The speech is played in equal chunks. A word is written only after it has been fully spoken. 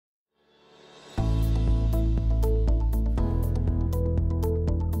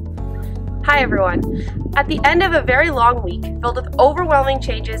Hi everyone. At the end of a very long week filled with overwhelming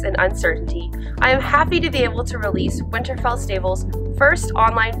changes and uncertainty, I am happy to be able to release Winterfell Stable's first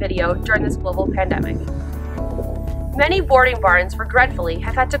online video during this global pandemic. Many boarding barns, regretfully,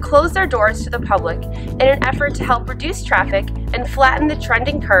 have had to close their doors to the public in an effort to help reduce traffic and flatten the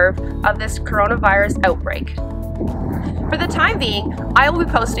trending curve of this coronavirus outbreak. For the time being, I will be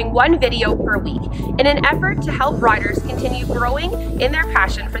posting one video per week in an effort to help riders continue growing in their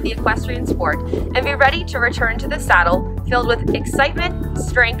passion for the equestrian sport and be ready to return to the saddle filled with excitement,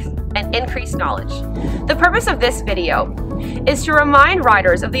 strength, and increased knowledge. The purpose of this video is to remind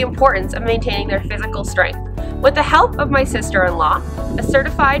riders of the importance of maintaining their physical strength. With the help of my sister-in-law, a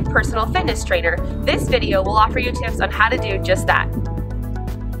certified personal fitness trainer, this video will offer you tips on how to do just that.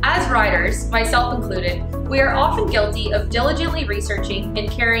 As riders, myself included, we are often guilty of diligently researching and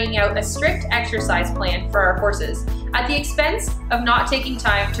carrying out a strict exercise plan for our horses, at the expense of not taking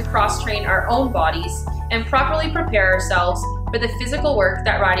time to cross-train our own bodies and properly prepare ourselves for the physical work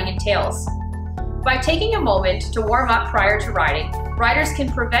that riding entails. By taking a moment to warm up prior to riding, riders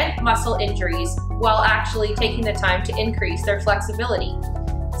can prevent muscle injuries while actually taking the time to increase their flexibility.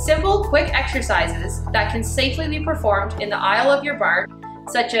 Simple, quick exercises that can safely be performed in the aisle of your barn,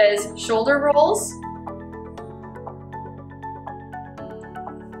 such as shoulder rolls,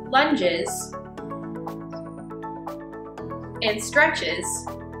 lunges, and stretches,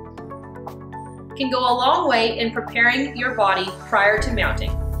 can go a long way in preparing your body prior to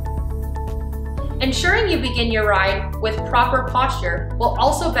mounting. Ensuring you begin your ride with proper posture will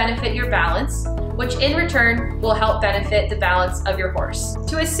also benefit your balance, which in return will help benefit the balance of your horse.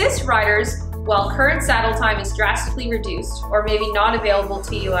 To assist riders while current saddle time is drastically reduced or maybe not available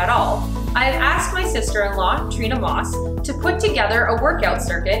to you at all, I have asked my sister-in-law, Trina Moss, to put together a workout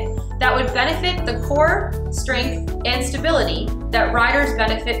circuit that would benefit the core, strength, and stability that riders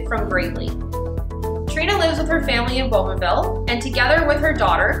benefit from greatly. Trina lives with her family in Bowmanville, and together with her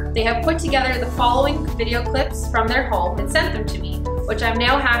daughter, they have put together the following video clips from their home and sent them to me, which I'm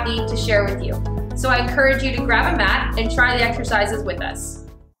now happy to share with you. So I encourage you to grab a mat and try the exercises with us.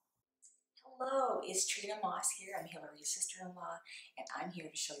 Hello, it's Trina Moss here. I'm Hilary's sister-in-law, and I'm here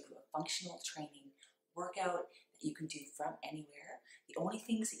to show you a functional training workout that you can do from anywhere. The only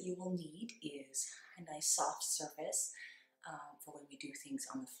things that you will need is a nice soft surface for when we do things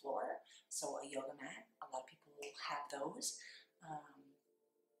on the floor. So a yoga mat, a lot of people will have those.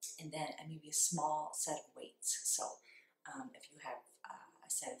 And then maybe a small set of weights. So if you have a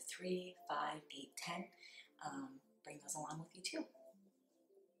set of 3, 5, 8, 10, bring those along with you too.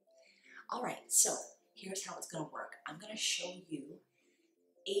 All right, so here's how it's going to work. I'm going to show you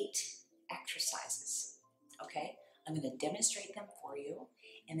 8 exercises, okay? I'm going to demonstrate them for you,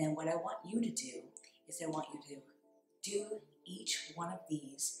 and then what I want you to do is I want you to do each one of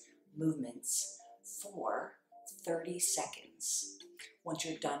these movements for 30 seconds. Once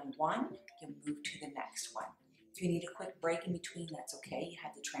you're done one, you move to the next one. If you need a quick break in between, that's okay. You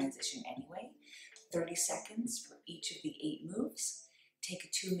have the transition anyway. 30 seconds for each of the 8 moves. Take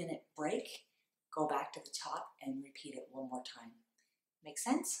a 2-minute break, go back to the top, and repeat it one more time. Make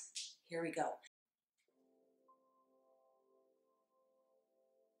sense? Here we go.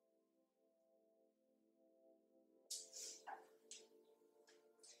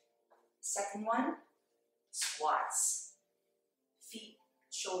 Second one, squats. Feet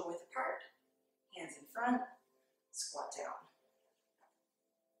shoulder width apart, hands in front, squat down.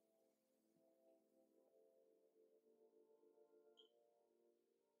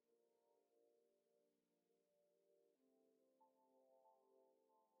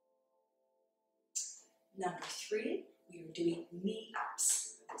 Number 3, we are doing knee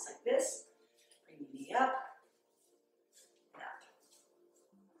ups. Looks like this. Bring the knee up and up.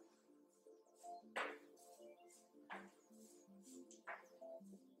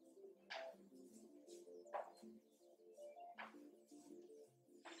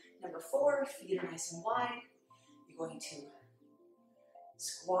 Number 4, feet are nice and wide. You're going to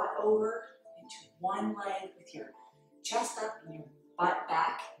squat over into one leg with your chest up and your butt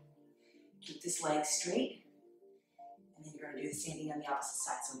back. Keep this leg straight, and then you're going to do the same thing on the opposite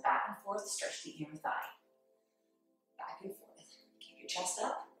side. So back and forth, stretch the inner thigh. Back and forth. Keep your chest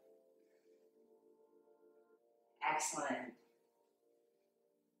up. Excellent.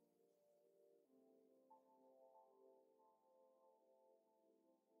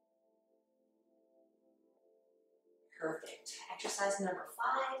 Perfect. Exercise number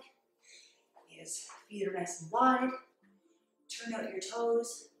 5 is feet are nice and wide. Turn out your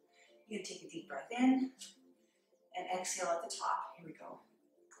toes. You're going to take a deep breath in and exhale at the top. Here we go.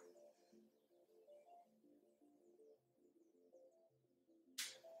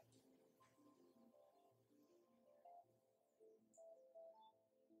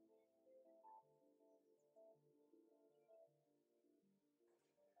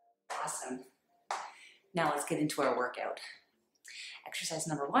 Awesome. Now let's get into our workout. Exercise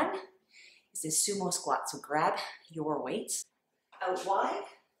number 1 is this sumo squat. So grab your weights out wide,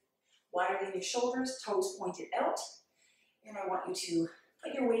 wider than your shoulders, toes pointed out. And I want you to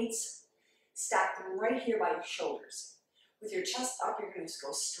put your weights, stack them right here by your shoulders. With your chest up, you're going to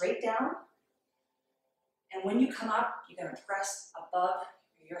go straight down. And when you come up, you're going to press above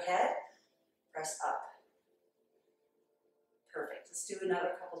your head, press up. Perfect. Let's do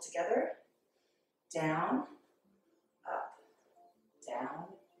another couple together. Down, up, down,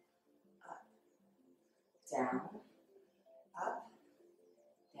 up, down, up,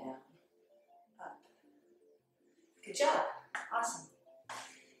 down, up. Good job. Awesome.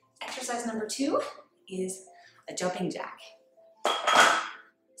 Exercise number 2 is a jumping jack.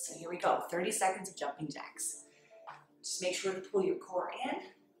 So here we go. 30 seconds of jumping jacks. Just make sure to pull your core in.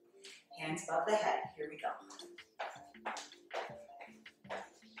 Hands above the head. Here we go.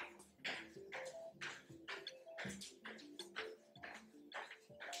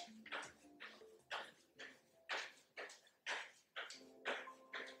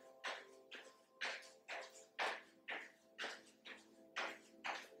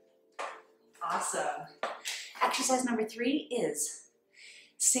 Awesome. Exercise number 3 is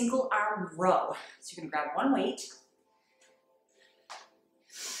single arm row. So you're going to grab one weight.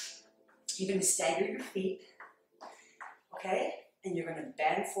 You're going to stagger your feet, okay? And you're going to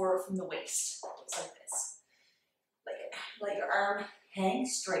bend forward from the waist, just like this. Let your arm hang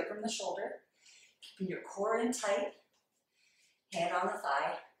straight from the shoulder, keeping your core in tight, hand on the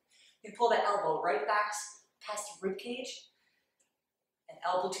thigh. You pull the elbow right back past the rib cage and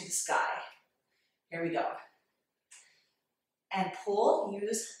elbow to the sky. Here we go. And pull,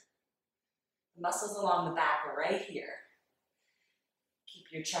 use the muscles along the back right here. Keep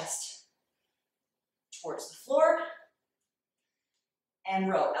your chest towards the floor. And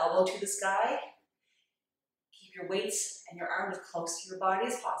row, elbow to the sky. Keep your weights and your arms as close to your body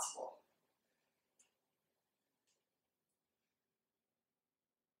as possible.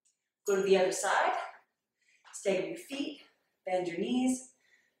 Go to the other side. Stagger your feet, bend your knees,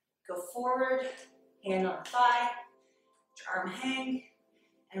 go forward, hand on the thigh, your arm hang,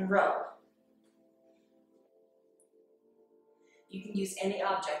 and row. You can use any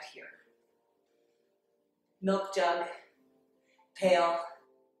object here. Milk jug, pail,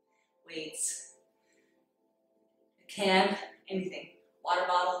 weights, a can, anything. Water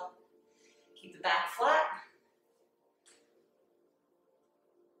bottle. Keep the back flat.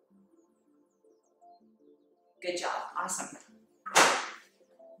 Good job. Awesome.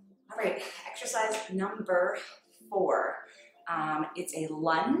 All right, exercise number 4. It's a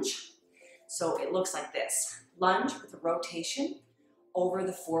lunge. So it looks like this. Lunge with a rotation over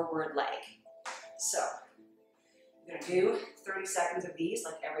the forward leg. So you're going to do 30 seconds of these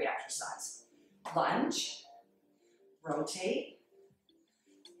like every exercise. Lunge, rotate,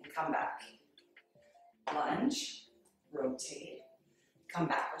 and come back. Lunge, rotate, come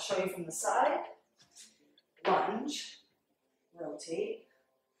back. I'll show you from the side. Lunge, rotate,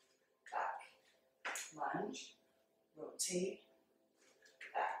 back. Lunge, rotate,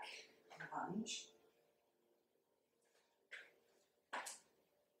 back. Lunge.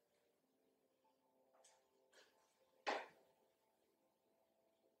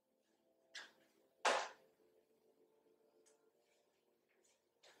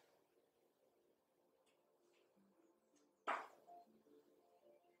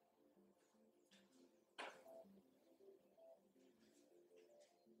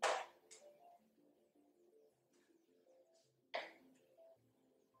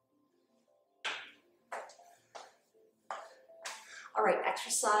 All right,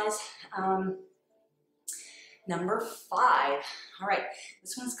 exercise number 5. All right,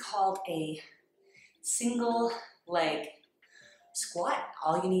 this one's called a single leg squat.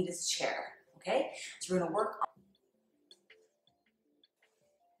 All you need is a chair, okay? So we're gonna work on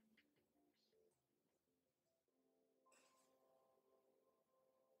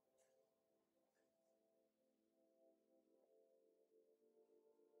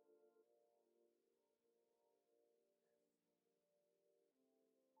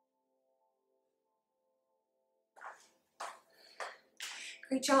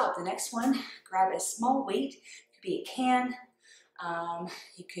Great job. The next one, grab a small weight. It could be a can.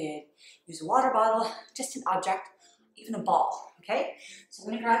 You could use a water bottle, just an object, even a ball, okay? So I'm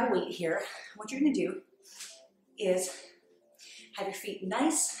gonna grab a weight here. What you're gonna do is have your feet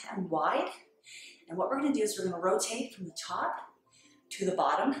nice and wide. And what we're gonna do is we're gonna rotate from the top to the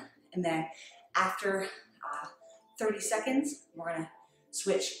bottom. And then after 30 seconds, we're gonna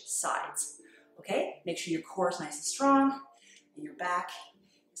switch sides, okay? Make sure your core is nice and strong and your back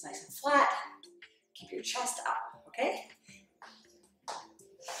is nice and flat. Keep your chest up, okay?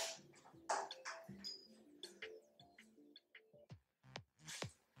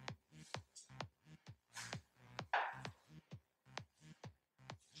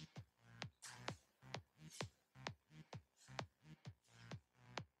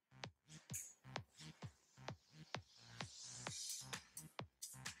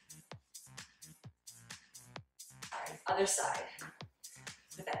 Other side.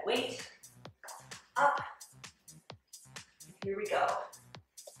 Put that weight up. Here we go.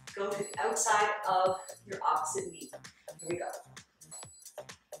 Go to the outside of your opposite knee. Here we go.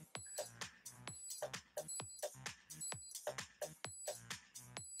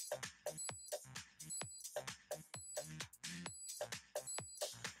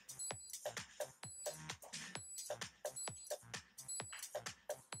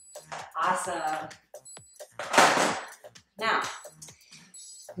 Awesome. Now,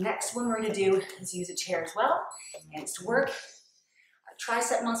 next one we're going to do is use a chair as well, and it's to work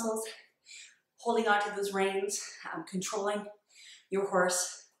tricep muscles, holding on to those reins, controlling your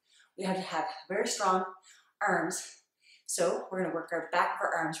horse. We have to have very strong arms, so we're going to work our back of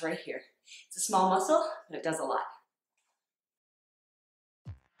our arms right here. It's a small muscle, but it does a lot.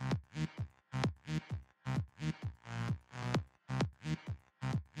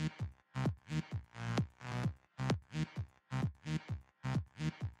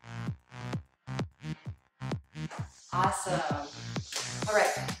 Awesome. All right,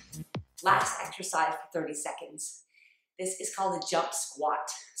 last exercise for 30 seconds. This is called a jump squat.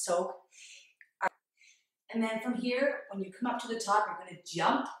 So, and then from here, when you come up to the top, you're going to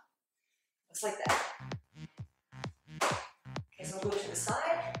jump, just like that. Okay, so we'll go to the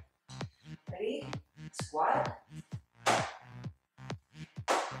side. Ready? Squat.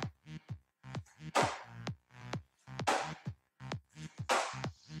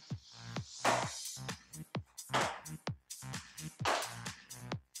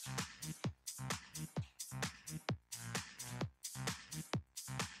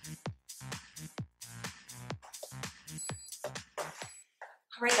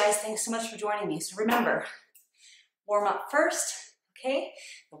 All right, guys, thanks so much for joining me. So remember, warm up first, okay?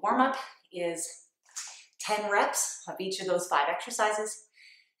 The warm up is 10 reps of each of those 5 exercises.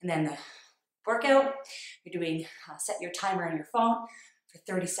 And then the workout, you're doing, set your timer on your phone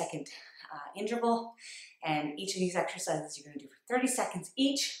for 30-second interval. And each of these exercises you're gonna do for 30 seconds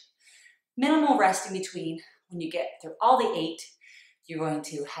each. Minimal rest in between. When you get through all the 8, you're going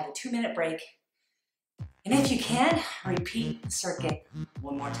to have a 2-minute break. And if you can, repeat the circuit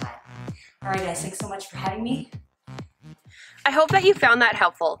one more time. All right, guys, thanks so much for having me. I hope that you found that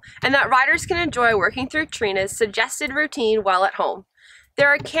helpful and that riders can enjoy working through Trina's suggested routine while at home. There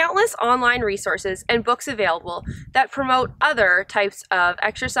are countless online resources and books available that promote other types of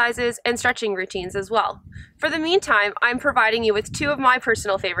exercises and stretching routines as well. For the meantime, I'm providing you with 2 of my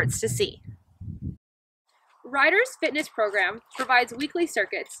personal favorites to see. Riders Fitness Program provides weekly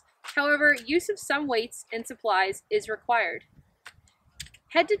circuits. However, use of some weights and supplies is required.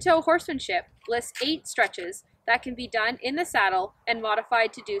 Head-to-toe horsemanship lists 8 stretches that can be done in the saddle and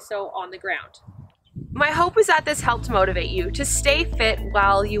modified to do so on the ground. My hope is that this helped motivate you to stay fit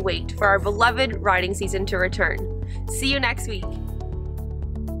while you wait for our beloved riding season to return. See you next week.